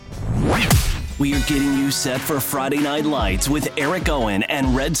We are getting you set for Friday Night Lights with Eric Owen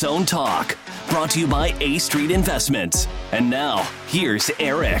and Red Zone Talk. Brought to you by A Street Investments. And now, here's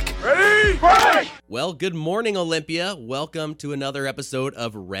Eric. Ready? Break! Well, good morning, Olympia. Welcome to another episode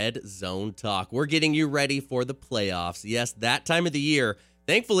of Red Zone Talk. We're getting you ready for the playoffs. Yes, that time of the year.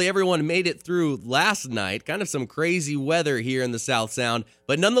 Thankfully, everyone made it through last night. Kind of some crazy weather here in the South Sound.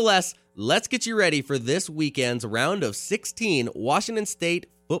 But nonetheless, let's get you ready for this weekend's round of 16 Washington State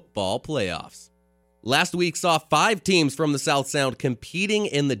football playoffs. Last week saw 5 teams from the South Sound competing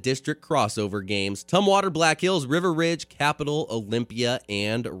in the district crossover games. Tumwater, Black Hills, River Ridge, Capital, Olympia,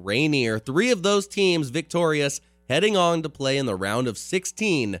 and Rainier. 3 of those teams victorious, heading on to play in the round of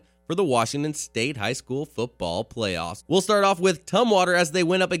 16 for the Washington State High School football playoffs. We'll start off with Tumwater as they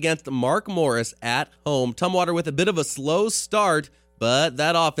went up against Mark Morris at home. Tumwater with a bit of a slow start, but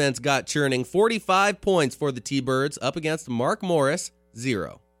that offense got churning. 45 points for the T-Birds up against Mark Morris,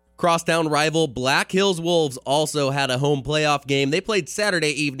 0. Crosstown rival Black Hills Wolves also had a home playoff game. They played Saturday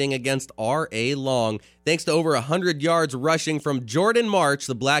evening against R.A. Long. Thanks to over 100 yards rushing from Jordan March,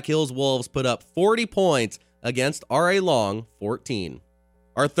 the Black Hills Wolves put up 40 points against R.A. Long, 14.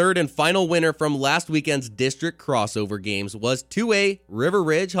 Our third and final winner from last weekend's district crossover games was 2A River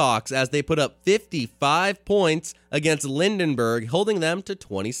Ridge Hawks as they put up 55 points against Lindenberg, holding them to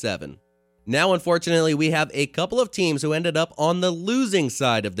 27. Now, unfortunately, we have a couple of teams who ended up on the losing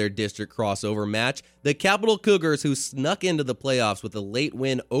side of their district crossover match. The Capital Cougars, who snuck into the playoffs with a late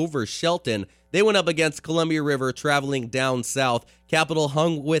win over Shelton. They went up against Columbia River, traveling down south. Capital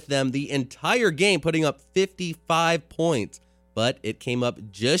hung with them the entire game, putting up 55 points. But it came up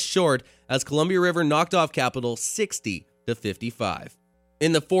just short as Columbia River knocked off Capital 60-55.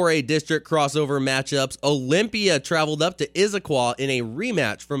 In the 4A district crossover matchups, Olympia traveled up to Issaquah in a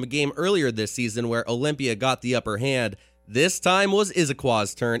rematch from a game earlier this season where Olympia got the upper hand. This time was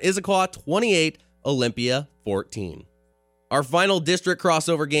Issaquah's turn. Issaquah 28, Olympia 14. Our final district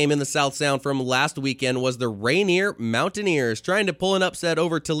crossover game in the South Sound from last weekend was the Rainier Mountaineers trying to pull an upset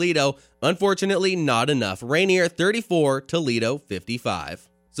over Toledo. Unfortunately, not enough. Rainier 34, Toledo 55.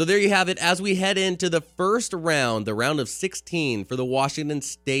 So there you have it as we head into the first round, the round of 16 for the Washington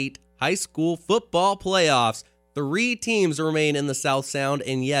State High School football playoffs. 3 teams remain in the South Sound,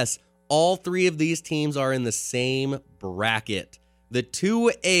 and yes, all 3 of these teams are in the same bracket. The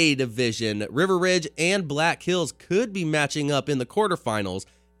 2A division, River Ridge and Black Hills could be matching up in the quarterfinals.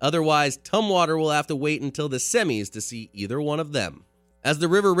 Otherwise, Tumwater will have to wait until the semis to see either one of them. As the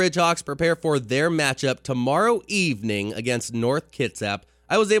River Ridge Hawks prepare for their matchup tomorrow evening against North Kitsap,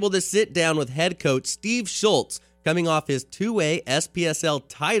 I was able to sit down with head coach Steve Schultz, coming off his 2A SPSL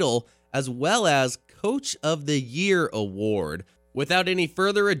title, as well as Coach of the Year award. Without any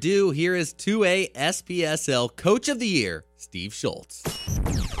further ado, here is 2A SPSL Coach of the Year, Steve Schultz.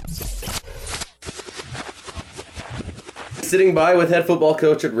 Sitting by with head football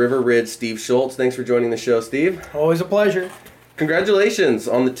coach at River Ridge, Steve Schultz. Thanks for joining the show, Steve. Always a pleasure. Congratulations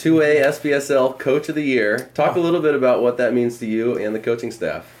on the 2A SPSL Coach of the Year. Talk a little bit about what that means to you and the coaching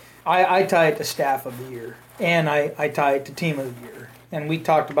staff. I tie it to Staff of the Year, and I tie it to Team of the Year. And we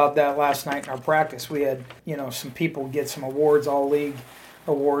talked about that last night in our practice. We had, some people get some awards, all league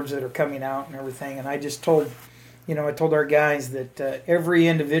awards that are coming out and everything. And I just told, I told our guys that every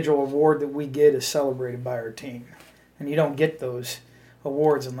individual award that we get is celebrated by our team. And you don't get those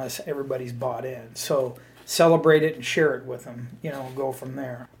awards unless everybody's bought in. So celebrate it and share it with them, go from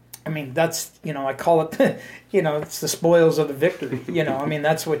there. I mean, that's, I call it, it's the spoils of the victory,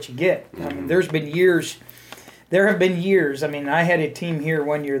 that's what you get. I mean, there have been years, I had a team here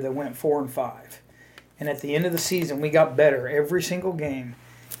one year that went 4-5. And at the end of the season, we got better every single game.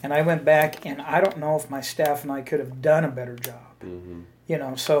 And I went back, and I don't know if my staff and I could have done a better job.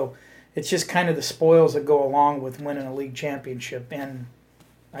 Mm-hmm. So it's just kind of the spoils that go along with winning a league championship. And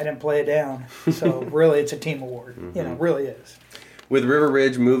I didn't play it down. So really, it's a team award. Mm-hmm. It really is. With River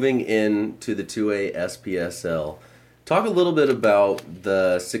Ridge moving into the 2A SPSL, talk a little bit about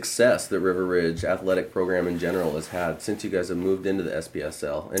the success that River Ridge athletic program in general has had since you guys have moved into the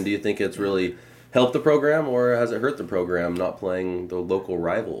SPSL. And do you think it's really helped the program, or has it hurt the program not playing the local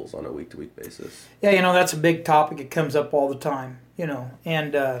rivals on a week-to-week basis? Yeah, that's a big topic. It comes up all the time,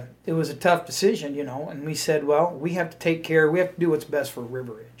 and it was a tough decision, and we said, well, we have to do what's best for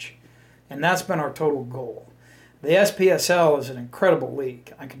River Ridge. And that's been our total goal. The SPSL is an incredible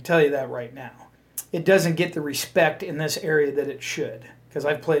league. I can tell you that right now. It doesn't get the respect in this area that it should, because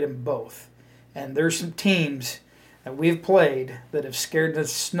I've played in both. And there's some teams that we've played that have scared the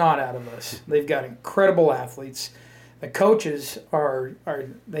snot out of us. They've got incredible athletes. The coaches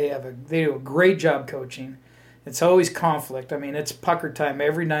they do a great job coaching. It's always conflict. I mean, it's pucker time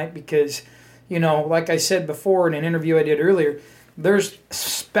every night because, Like I said before in an interview I did earlier, there's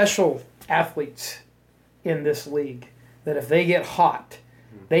special athletes in this league that if they get hot,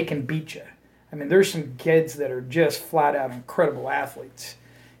 they can beat you. I mean, there's some kids that are just flat out incredible athletes.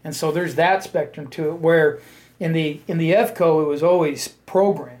 And so there's that spectrum to it, where in the FCO it was always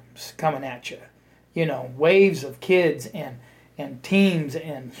programs coming at you. Waves of kids and teams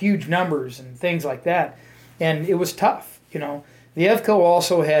and huge numbers and things like that. And it was tough, The FCO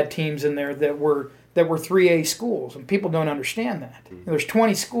also had teams in there that were 3A schools, and people don't understand that. There's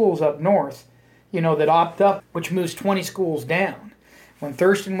 20 schools up north, that opt up, which moves 20 schools down. When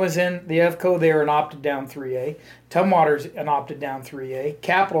Thurston was in the FCO, they were an opted down 3A. Tumwater's an opted down 3A.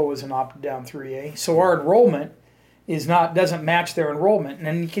 Capital was an opted down 3A. So our enrollment doesn't match their enrollment. And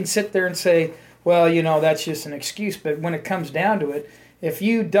then you can sit there and say, well, that's just an excuse. But when it comes down to it, if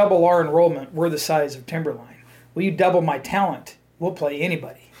you double our enrollment, we're the size of Timberline. Well, you double my talent, we'll play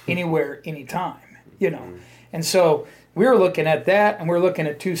anybody, anywhere, anytime, And so we're looking at that, and we're looking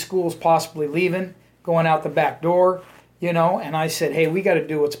at 2 schools possibly leaving, going out the back door, and I said, hey, we got to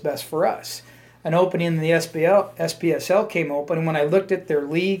do what's best for us. An opening in the SPSL came open, and when I looked at their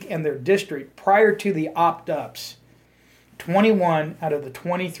league and their district prior to the opt-ups, 21 out of the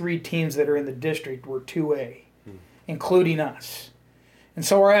 23 teams that are in the district were 2A, including us. And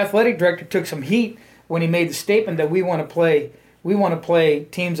so our athletic director took some heat when he made the statement that we want to play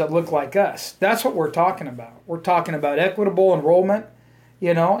teams that look like us. That's what we're talking about. We're talking about equitable enrollment,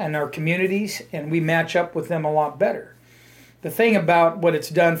 and our communities, and we match up with them a lot better. The thing about what it's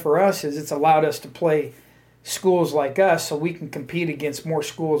done for us is it's allowed us to play schools like us so we can compete against more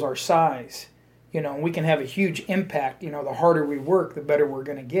schools our size. We can have a huge impact. The harder we work, the better we're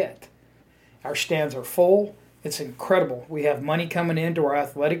going to get. Our stands are full. It's incredible. We have money coming into our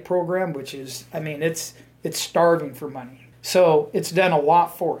athletic program, which is, it's starving for money. So it's done a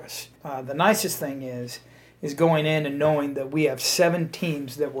lot for us. The nicest thing is going in and knowing that we have 7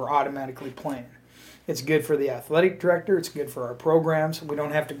 teams that we're automatically playing. It's good for the athletic director. It's good for our programs. We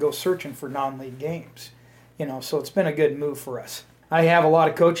don't have to go searching for non-league games. So it's been a good move for us. I have a lot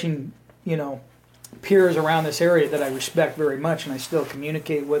of coaching, peers around this area that I respect very much, and I still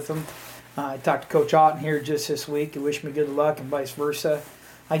communicate with them. I talked to Coach Otten here just this week. He wished me good luck and vice versa.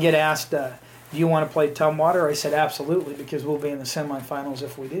 I get asked, do you want to play Tumwater? I said, absolutely, because we'll be in the semifinals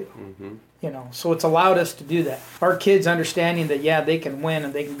if we do. So it's allowed us to do that. Our kids understanding that, they can win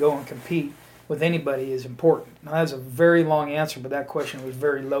and they can go and compete with anybody is important. Now, that's a very long answer, but that question was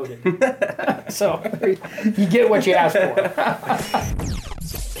very loaded. So you get what you asked for.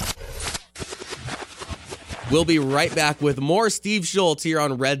 We'll be right back with more Steve Schultz here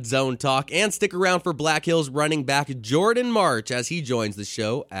on Red Zone Talk, and stick around for Black Hills running back Jordan March as he joins the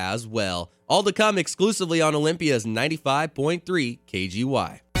show as well. All to come exclusively on Olympia's 95.3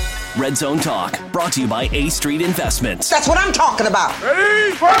 KGY. Red Zone Talk, brought to you by A Street Investments. That's what I'm talking about.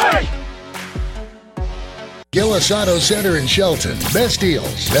 Ready, fight! Gillis Auto Center in Shelton. Best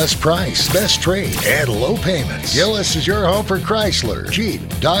deals, best price, best trade, and low payments. Gillis is your home for Chrysler, Jeep,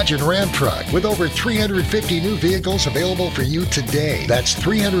 Dodge, and Ram truck with over 350 new vehicles available for you today. That's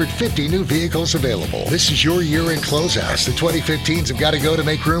 350 new vehicles available. This is your year-end closeouts. The 2015s have got to go to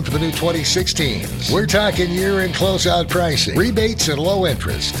make room for the new 2016s. We're talking year-end closeout pricing, rebates, and low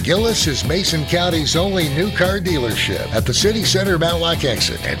interest. Gillis is Mason County's only new car dealership at the City Center Mount Lock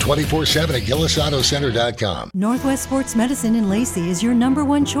exit and 24/7 at GillisAutoCenter.com. Northwest Sports Medicine in Lacey is your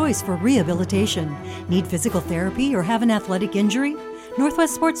 #1 choice for rehabilitation. Need physical therapy or have an athletic injury?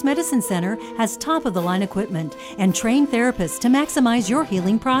 Northwest Sports Medicine Center has top-of-the-line equipment and trained therapists to maximize your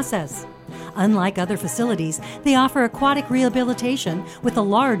healing process. Unlike other facilities, they offer aquatic rehabilitation with a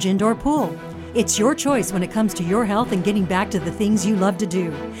large indoor pool. It's your choice when it comes to your health and getting back to the things you love to do.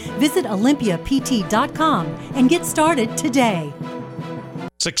 Visit OlympiaPT.com and get started today.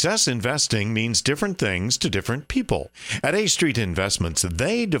 Success investing means different things to different people. At A Street Investments,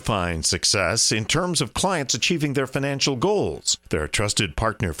 they define success in terms of clients achieving their financial goals. They're a trusted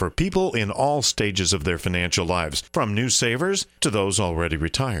partner for people in all stages of their financial lives, from new savers to those already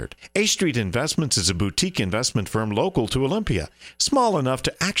retired. A Street Investments is a boutique investment firm local to Olympia, small enough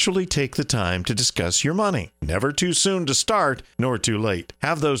to actually take the time to discuss your money. Never too soon to start, nor too late.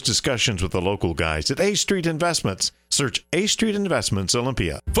 Have those discussions with the local guys at A Street Investments. Search A Street Investments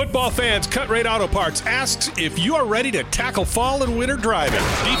Olympia. Football fans, Cut Rate Auto Parts asks if you are ready to tackle fall and winter driving.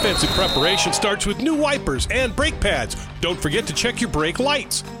 Defensive preparation starts with new wipers and brake pads. Don't forget to check your brake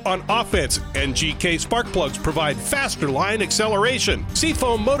lights. On offense, NGK spark plugs provide faster line acceleration.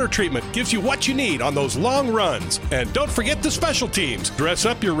 Seafoam motor treatment gives you what you need on those long runs. And don't forget the special teams. Dress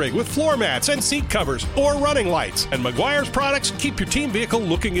up your rig with floor mats and seat covers or running lights. And Meguiar's products keep your team vehicle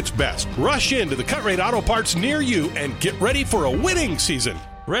looking its best. Rush into the Cut Rate Auto Parts near you and get ready for a winning season.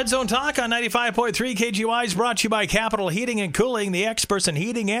 Red Zone Talk on 95.3 KGY is brought to you by Capital Heating and Cooling, the experts in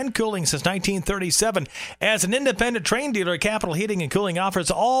heating and cooling since 1937. As an independent Trane dealer, Capital Heating and Cooling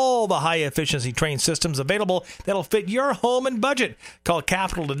offers all the high-efficiency Trane systems available that'll fit your home and budget. Call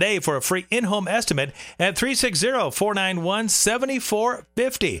Capital today for a free in-home estimate at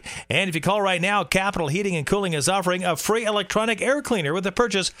 360-491-7450. And if you call right now, Capital Heating and Cooling is offering a free electronic air cleaner with the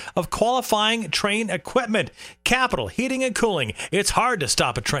purchase of qualifying Trane equipment. Capital Heating and Cooling. It's hard to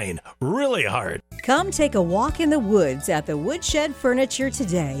stop a train. Really hard. Come take a walk in the woods at the Woodshed Furniture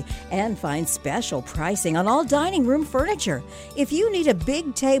today and find special pricing on all dining room furniture. If you need a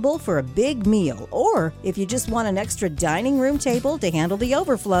big table for a big meal, or if you just want an extra dining room table to handle the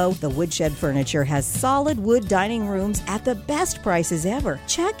overflow, the Woodshed Furniture has solid wood dining rooms at the best prices ever.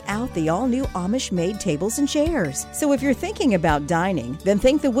 Check out the all-new Amish-made tables and chairs. So if you're thinking about dining, then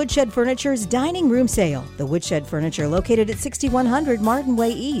think the Woodshed Furniture's Dining Room Sale. The Woodshed Furniture, located at 6100 Martin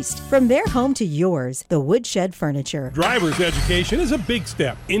Way East. From their home to yours, the Woodshed Furniture. Driver's education is a big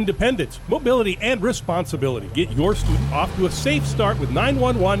step. Independence, mobility, and responsibility. Get your student off to a safe start with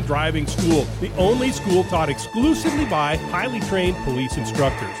 911 Driving School, the only school taught exclusively by highly trained police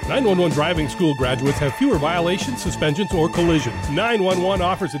instructors. 911 Driving School graduates have fewer violations, suspensions, or collisions. 911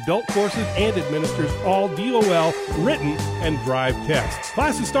 offers adult courses and administers all DOL, written, and drive tests.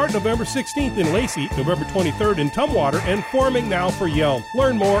 Classes start November 16th in Lacey, November 23rd in Tumwater, and forming now for Yelm.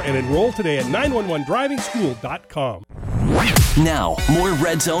 Learn more and enroll today at 911drivingschool.com. Now, more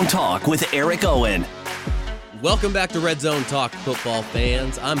Red Zone Talk with Eric Owen. Welcome back to Red Zone Talk, football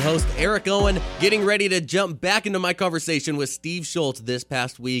fans. I'm host Eric Owen, getting ready to jump back into my conversation with Steve Schultz this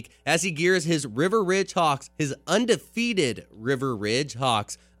past week as he gears his River Ridge Hawks, his undefeated River Ridge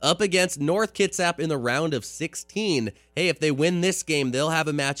Hawks, up against North Kitsap in the round of 16. Hey, if they win this game, they'll have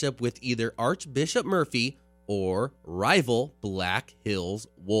a matchup with either Archbishop Murphy or rival Black Hills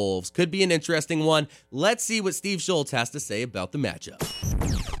Wolves. Could be an interesting one. Let's see what Steve Schultz has to say about the matchup.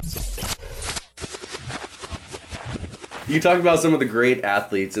 You talked about some of the great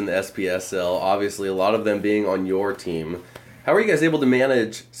athletes in the SPSL, obviously a lot of them being on your team. How are you guys able to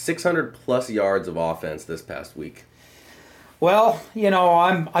manage 600 plus yards of offense this past week? Well,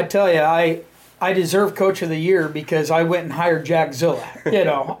 I tell you, I deserve Coach of the Year because I went and hired Jack Zilla,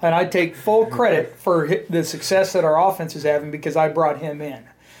 and I take full credit for the success that our offense is having because I brought him in.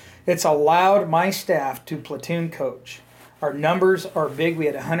 It's allowed my staff to platoon coach. Our numbers are big. We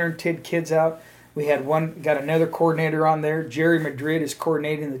had 110 kids out. We had got another coordinator on there. Jerry Madrid is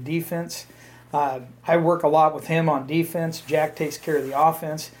coordinating the defense. I work a lot with him on defense. Jack takes care of the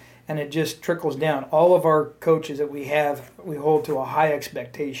offense, and it just trickles down. All of our coaches that we have, we hold to a high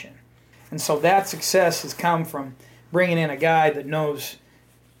expectation. And so that success has come from bringing in a guy that knows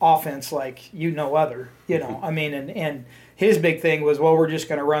offense like other, and his big thing was, well, we're just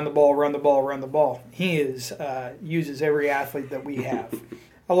going to run the ball. He uses every athlete that we have.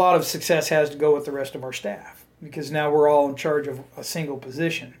 A lot of success has to go with the rest of our staff because now we're all in charge of a single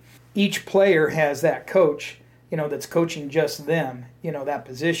position. Each player has that coach, that's coaching just them, that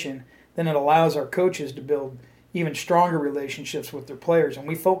position. Then it allows our coaches to build even stronger relationships with their players, and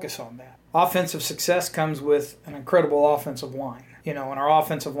we focus on that. Offensive success comes with an incredible offensive line. And our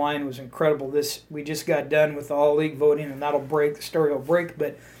offensive line was incredible. We just got done with the all-league voting, and the story will break,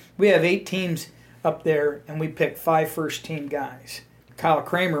 but we have 8 teams up there, and we picked 5 first-team guys. Kyle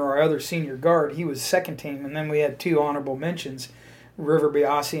Kramer, our other senior guard, he was second team, and then we had 2 honorable mentions, River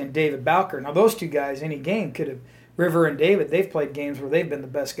Biasi and David Bowker. Now, those 2 guys, any game could have, River and David, they've played games where they've been the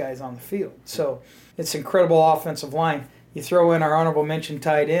best guys on the field. So it's incredible offensive line. You throw in our honorable mention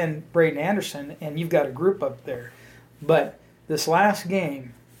tight end, Braden Anderson, and you've got a group up there. But this last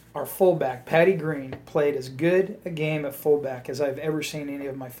game, our fullback, Patty Green, played as good a game at fullback as I've ever seen any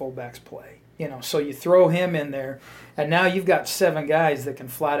of my fullbacks play. So you throw him in there, and now you've got 7 guys that can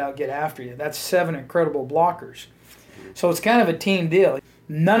flat out get after you. That's 7 incredible blockers. So it's kind of a team deal.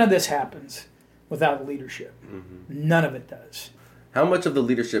 None of this happens without leadership. Mm-hmm. None of it does. How much of the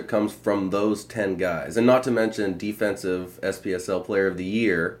leadership comes from those 10 guys? And not to mention defensive SPSL Player of the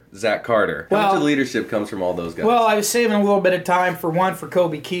Year, Zach Carter. How much of the leadership comes from all those guys? Well, I was saving a little bit of time for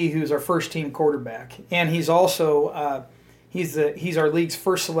Kobe Key, who's our first-team quarterback. And he's also he's our league's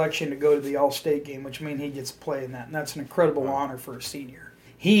first selection to go to the All-State game, which means he gets to play in that. And that's an incredible honor for a senior.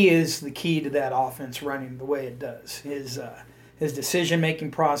 he is the key to that offense running the way it does. His decision-making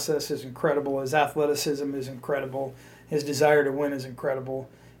process is incredible. His athleticism is incredible. His desire to win is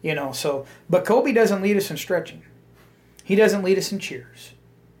incredible. But Kobe doesn't lead us in stretching. He doesn't lead us in cheers.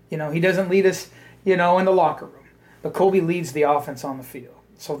 He doesn't lead us, in the locker room. But Kobe leads the offense on the field.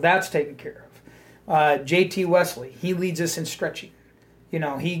 So that's taken care of. JT Wesley, he leads us in stretching.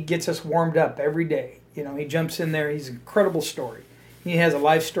 He gets us warmed up every day. He jumps in there. He's an incredible story. He has a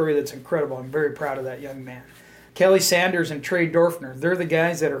life story that's incredible. I'm very proud of that young man. Kelly Sanders and Trey Dorfner, they're the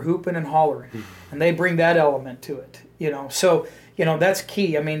guys that are hooping and hollering, and they bring that element to it. So that's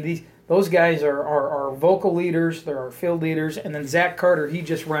key. I mean, those guys are vocal leaders, they're our field leaders, and then Zach Carter, he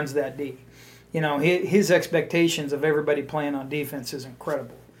just runs that D. His expectations of everybody playing on defense is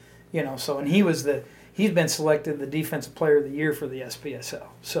incredible. And he's been selected the Defensive Player of the Year for the SPSL.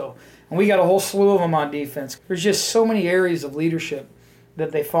 So, and we got a whole slew of them on defense. There's just so many areas of leadership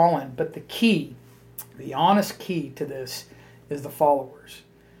that they fall in, but the honest key to this is the followers.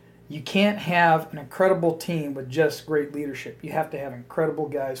 You can't have an incredible team with just great leadership. You have to have incredible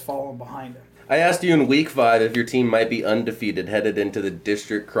guys following behind them. I asked you in week 5 if your team might be undefeated headed into the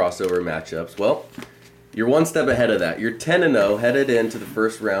district crossover matchups. Well, you're one step ahead of that. You're 10-0 headed into the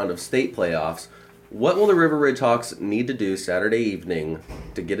first round of state playoffs. What will the River Ridge Hawks need to do Saturday evening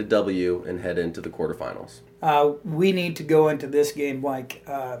to get a W and head into the quarterfinals? We need to go into this game like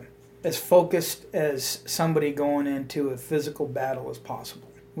as focused as somebody going into a physical battle as possible.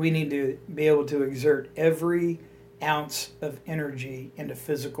 We need to be able to exert every ounce of energy into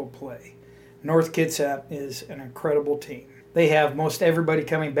physical play. North Kitsap is an incredible team. They have most everybody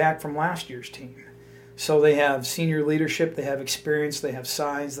coming back from last year's team. So they have senior leadership, they have experience, they have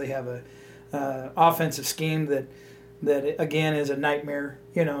size, they have a offensive scheme that again is a nightmare,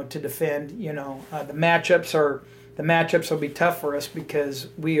 to defend. The matchups will be tough for us because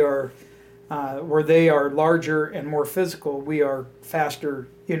we are where they are larger and more physical. We are faster.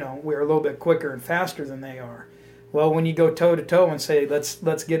 We are a little bit quicker and faster than they are. Well, when you go toe to toe and say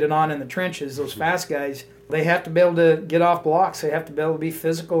let's get it on in the trenches, those fast guys, they have to be able to get off blocks. They have to be able to be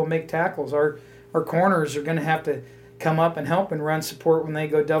physical and make tackles. Our corners are going to have to come up and help and run support when they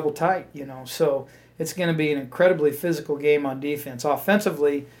go double tight, So it's going to be an incredibly physical game on defense.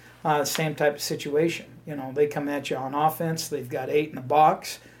 Offensively, same type of situation. They come at you on offense. They've got 8 in the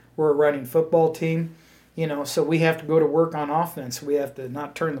box. We're a running football team, so we have to go to work on offense. We have to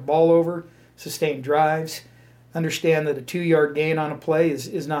not turn the ball over, sustain drives, understand that a 2-yard gain on a play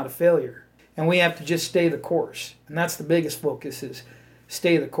is not a failure. And we have to just stay the course. And that's the biggest focus is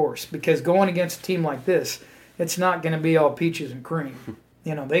stay the course. Because going against a team like this, it's not going to be all peaches and cream.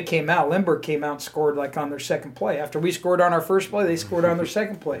 They came out. Lindbergh came out and scored like on their second play. After we scored on our first play, they scored on their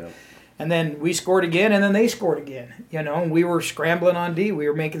second play. Yep. And then we scored again, and then they scored again. And we were scrambling on D. We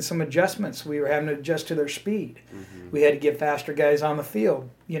were making some adjustments. We were having to adjust to their speed. Mm-hmm. We had to get faster guys on the field.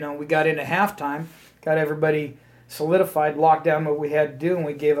 We got into halftime, got everybody solidified, locked down what we had to do, and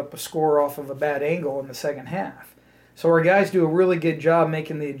we gave up a score off of a bad angle in the second half. So our guys do a really good job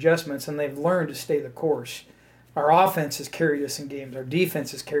making the adjustments, and they've learned to stay the course. Our offense has carried us in games. Our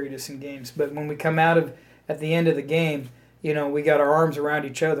defense has carried us in games. But when we come out at the end of the game, we got our arms around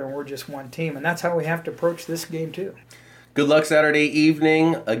each other, and we're just one team. And that's how we have to approach this game, too. Good luck Saturday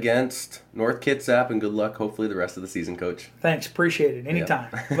evening against North Kitsap, and good luck, hopefully, the rest of the season, Coach. Thanks. Appreciate it. Anytime.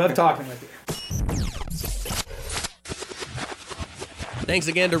 Love talking with you. Thanks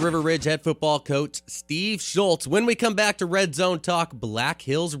again to River Ridge head football coach Steve Schultz. When we come back to Red Zone Talk, Black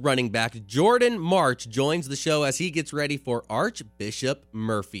Hills running back Jordan March joins the show as he gets ready for Archbishop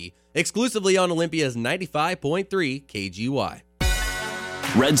Murphy, exclusively on Olympia's 95.3 KGY.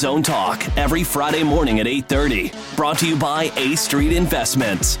 Red Zone Talk, every Friday morning at 8:30. Brought to you by A Street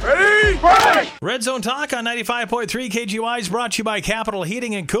Investments. Ready? Break! Red Zone Talk on 95.3 KGY is brought to you by Capital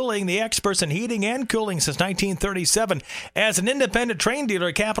Heating and Cooling, the experts in heating and cooling since 1937. As an independent Trane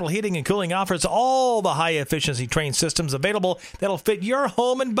dealer, Capital Heating and Cooling offers all the high-efficiency Trane systems available that'll fit your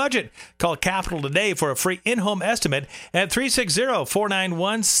home and budget. Call Capital today for a free in-home estimate at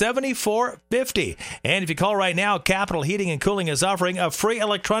 360-491-7450. And if you call right now, Capital Heating and Cooling is offering a free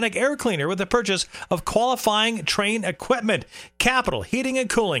electronic air cleaner with the purchase of qualifying Trane equipment. Capital Heating and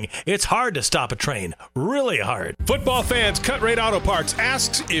Cooling. It's hard to stop a train. Really hard. Football fans, Cut Rate Auto Parts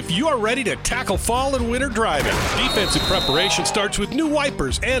asks if you are ready to tackle fall and winter driving. Defensive preparation starts with new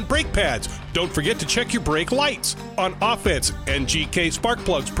wipers and brake pads. Don't forget to check your brake lights. On offense, NGK spark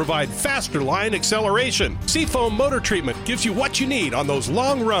plugs provide faster line acceleration. Seafoam motor treatment gives you what you need on those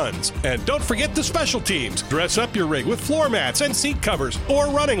long runs. And don't forget the special teams. Dress up your rig with floor mats and seat covers or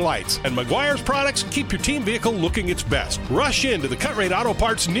running lights. And Meguiar's products keep your team vehicle looking its best. Rush into the Cut Rate Auto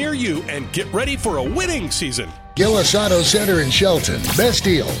Parts near you and get ready for a winning season. Gillis Auto Center in Shelton. Best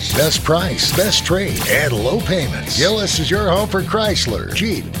deals, best price, best trade, and low payments. Gillis is your home for Chrysler,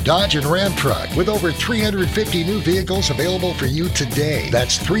 Jeep, Dodge, and Ram truck with over 350 new vehicles available for you today.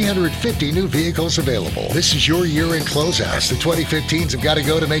 That's 350 new vehicles available. This is your year-end closeouts. The 2015s have got to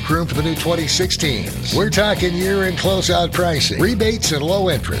go to make room for the new 2016s. We're talking year-end closeout pricing, rebates, and low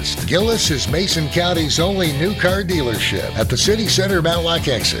interest. Gillis is Mason County's only new car dealership at the City Center Mount Lock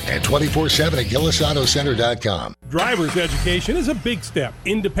exit and 24/7 at GillisAutoCenter.com. Driver's education is a big step.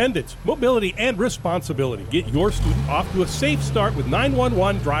 Independence, mobility, and responsibility. Get your student off to a safe start with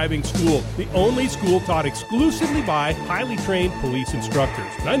 911 Driving School, the only school taught exclusively by highly trained police instructors.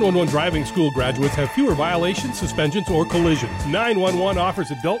 911 Driving School graduates have fewer violations, suspensions, or collisions. 911 offers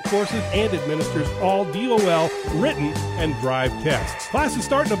adult courses and administers all DOL, written, and drive tests. Classes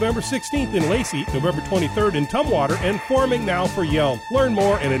start November 16th in Lacey, November 23rd in Tumwater, and forming now for Yelm. Learn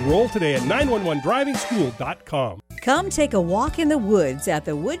more and enroll today at 911drivingschool.com. Come take a walk in the woods at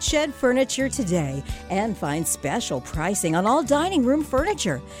the Woodshed Furniture today and find special pricing on all dining room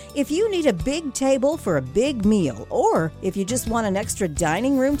furniture. If you need a big table for a big meal, or if you just want an extra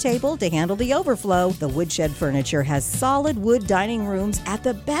dining room table to handle the overflow, the Woodshed Furniture has solid wood dining rooms at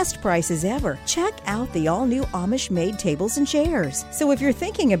the best prices ever. Check out the all-new Amish-made tables and chairs. So if you're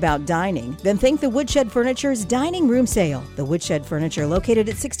thinking about dining, then think the Woodshed Furniture's Dining Room Sale. The Woodshed Furniture, located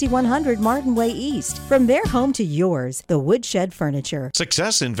at 6100 Martin Way East. From their home to yours, the Woodshed Furniture.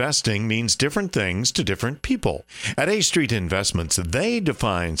 Success investing means different things to different people. At A Street Investments, they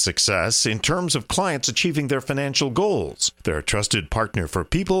define success in terms of clients achieving their financial goals. They're a trusted partner for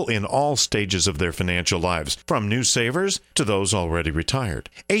people in all stages of their financial lives, from new savers to those already retired.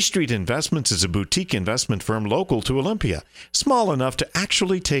 A Street Investments is a boutique investment firm local to Olympia, small enough to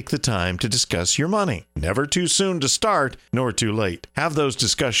actually take the time to discuss your money. Never too soon to start, nor too late. Have those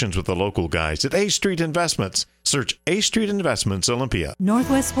discussions with the local guys at A Street Investments. Search A Street Investments Olympia.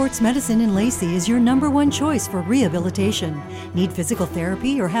 Northwest Sports Medicine in Lacey is your #1 choice for rehabilitation. Need physical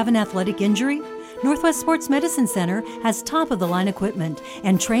therapy or have an athletic injury? Northwest Sports Medicine Center has top-of-the-line equipment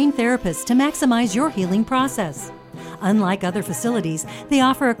and trained therapists to maximize your healing process. Unlike other facilities, they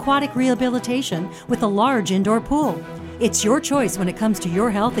offer aquatic rehabilitation with a large indoor pool. It's your choice when it comes to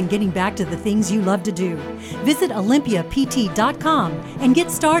your health and getting back to the things you love to do. Visit OlympiaPT.com and get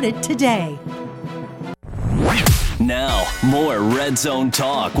started today. Now, more Red Zone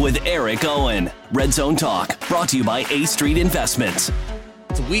Talk with Eric Owen. Red Zone Talk, brought to you by A Street Investments.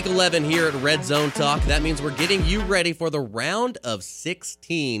 It's week 11 here at Red Zone Talk. That means we're getting you ready for the round of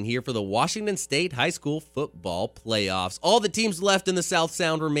 16 here for the Washington State High School football playoffs. All the teams left in the South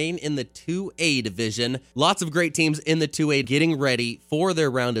Sound remain in the 2A division. Lots of great teams in the 2A getting ready for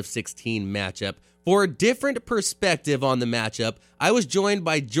their round of 16 matchup. For a different perspective on the matchup, I was joined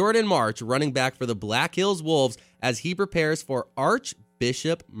by Jordan March, running back for the Black Hills Wolves, as he prepares for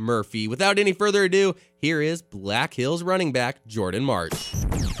Archbishop Murphy. Without any further ado, here is Black Hills running back Jordan March.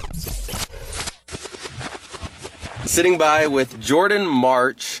 Sitting by with Jordan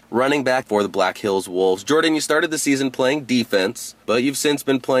March, running back for the Black Hills Wolves. Jordan, you started the season playing defense, but you've since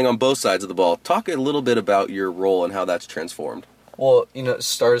been playing on both sides of the ball. Talk a little bit about your role and how that's transformed. Well,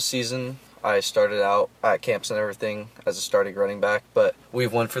 start of season, I started out at camps and everything as a starting running back, but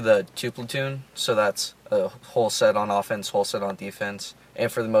we've went for the 2 platoon, so that's a whole set on offense, whole set on defense.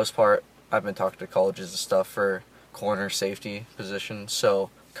 And for the most part, I've been talking to colleges and stuff for corner safety position, so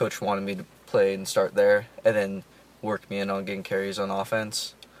coach wanted me to play and start there, and then worked me in on getting carries on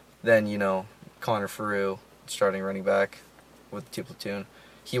offense. Then, Connor Faru, starting running back with the 2 platoon,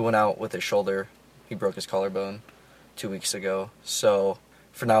 he went out with his shoulder. He broke his collarbone 2 weeks ago, so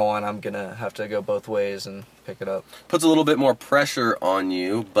from now on, I'm going to have to go both ways and pick it up. Puts a little bit more pressure on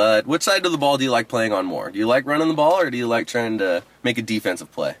you, but which side of the ball do you like playing on more? Do you like running the ball, or do you like trying to make a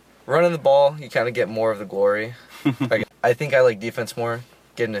defensive play? Running the ball, you kind of get more of the glory. I think I like defense more,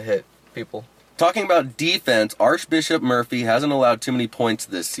 getting to hit people. Talking about defense, Archbishop Murphy hasn't allowed too many points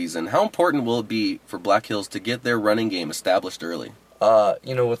this season. How important will it be for Black Hills to get their running game established early?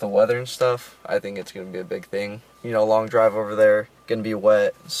 With the weather and stuff, I think it's going to be a big thing. Long drive over there, going to be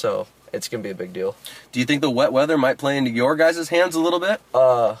wet, so it's going to be a big deal. Do you think the wet weather might play into your guys' hands a little bit?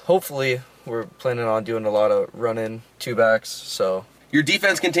 Hopefully. We're planning on doing a lot of run-in 2-backs, so Your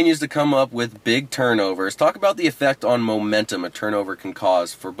defense continues to come up with big turnovers. Talk about the effect on momentum a turnover can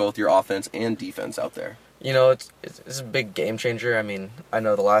cause for both your offense and defense out there. You know, it's a big game changer. I mean, I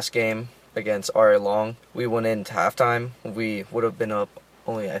know the last game against R.A. Long, we went into halftime. We would have been up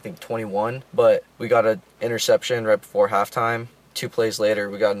only, I think, 21, but we got an interception right before halftime. 2 plays later,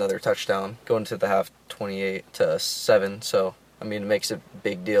 we got another touchdown going to the half, 28-7. So, I mean, it makes a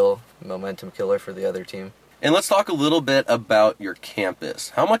big deal, momentum killer for the other team. And let's talk a little bit about your campus.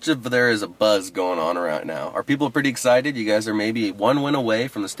 How much of there is a buzz going on right now? Are people pretty excited? You guys are maybe 1 win away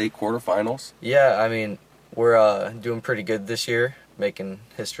from the state quarterfinals. Yeah, I mean, we're doing pretty good this year, making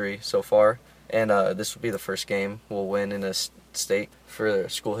history so far. And this will be the first game we'll win in a state for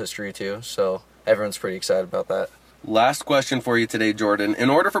school history too. So everyone's pretty excited about that. Last question for you today, Jordan. In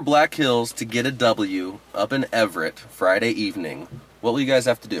order for Black Hills to get a W up in Everett Friday evening, what will you guys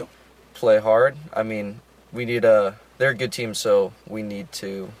have to do? Play hard. I mean, we need they're a good team, so we need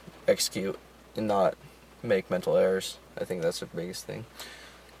to execute and not make mental errors. I think that's the biggest thing.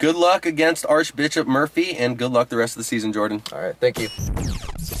 Good luck against Archbishop Murphy, and good luck the rest of the season, Jordan. All right, thank you.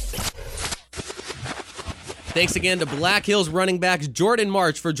 Thanks again to Black Hills running backs Jordan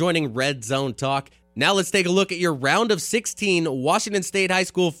March for joining Red Zone Talk. Now let's take a look at your round of 16 Washington State High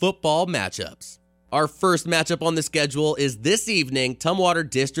School football matchups. Our first matchup on the schedule is this evening, Tumwater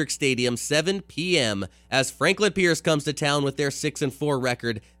District Stadium, 7 p.m. As Franklin Pierce comes to town with their 6-4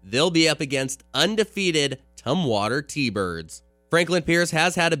 record, they'll be up against undefeated Tumwater T-Birds. Franklin Pierce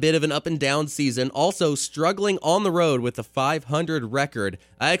has had a bit of an up and down season, also struggling on the road with a 500 record.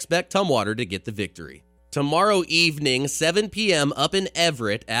 I expect Tumwater to get the victory. Tomorrow evening, 7 p.m. up in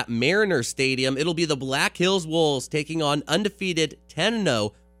Everett at Mariner Stadium, it'll be the Black Hills Wolves taking on undefeated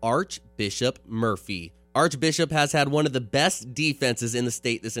 10-0 Archbishop Murphy. Archbishop has had one of the best defenses in the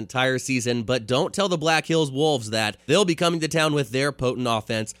state this entire season, but don't tell the Black Hills Wolves that. They'll be coming to town with their potent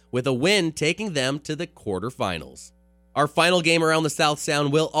offense, with a win taking them to the quarterfinals. Our final game around the South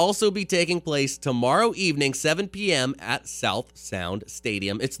Sound will also be taking place tomorrow evening, 7 p.m. at South Sound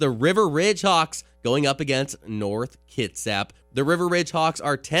Stadium. It's the River Ridge Hawks going up against North Kitsap. The River Ridge Hawks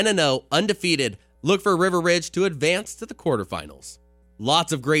are 10-0, undefeated. Look for River Ridge to advance to the quarterfinals.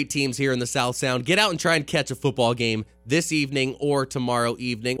 Lots of great teams here in the South Sound. Get out and try and catch a football game this evening or tomorrow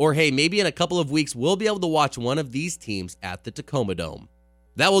evening. Or hey, maybe in a couple of weeks, we'll be able to watch one of these teams at the Tacoma Dome.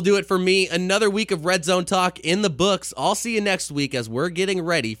 That will do it for me. Another week of Red Zone Talk in the books. I'll see you next week as we're getting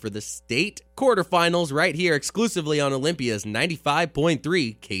ready for the state quarterfinals right here exclusively on Olympia's 95.3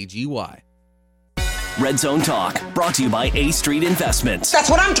 KGY. Red Zone Talk, brought to you by A Street Investments. That's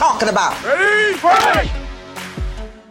what I'm talking about. Ready, fight!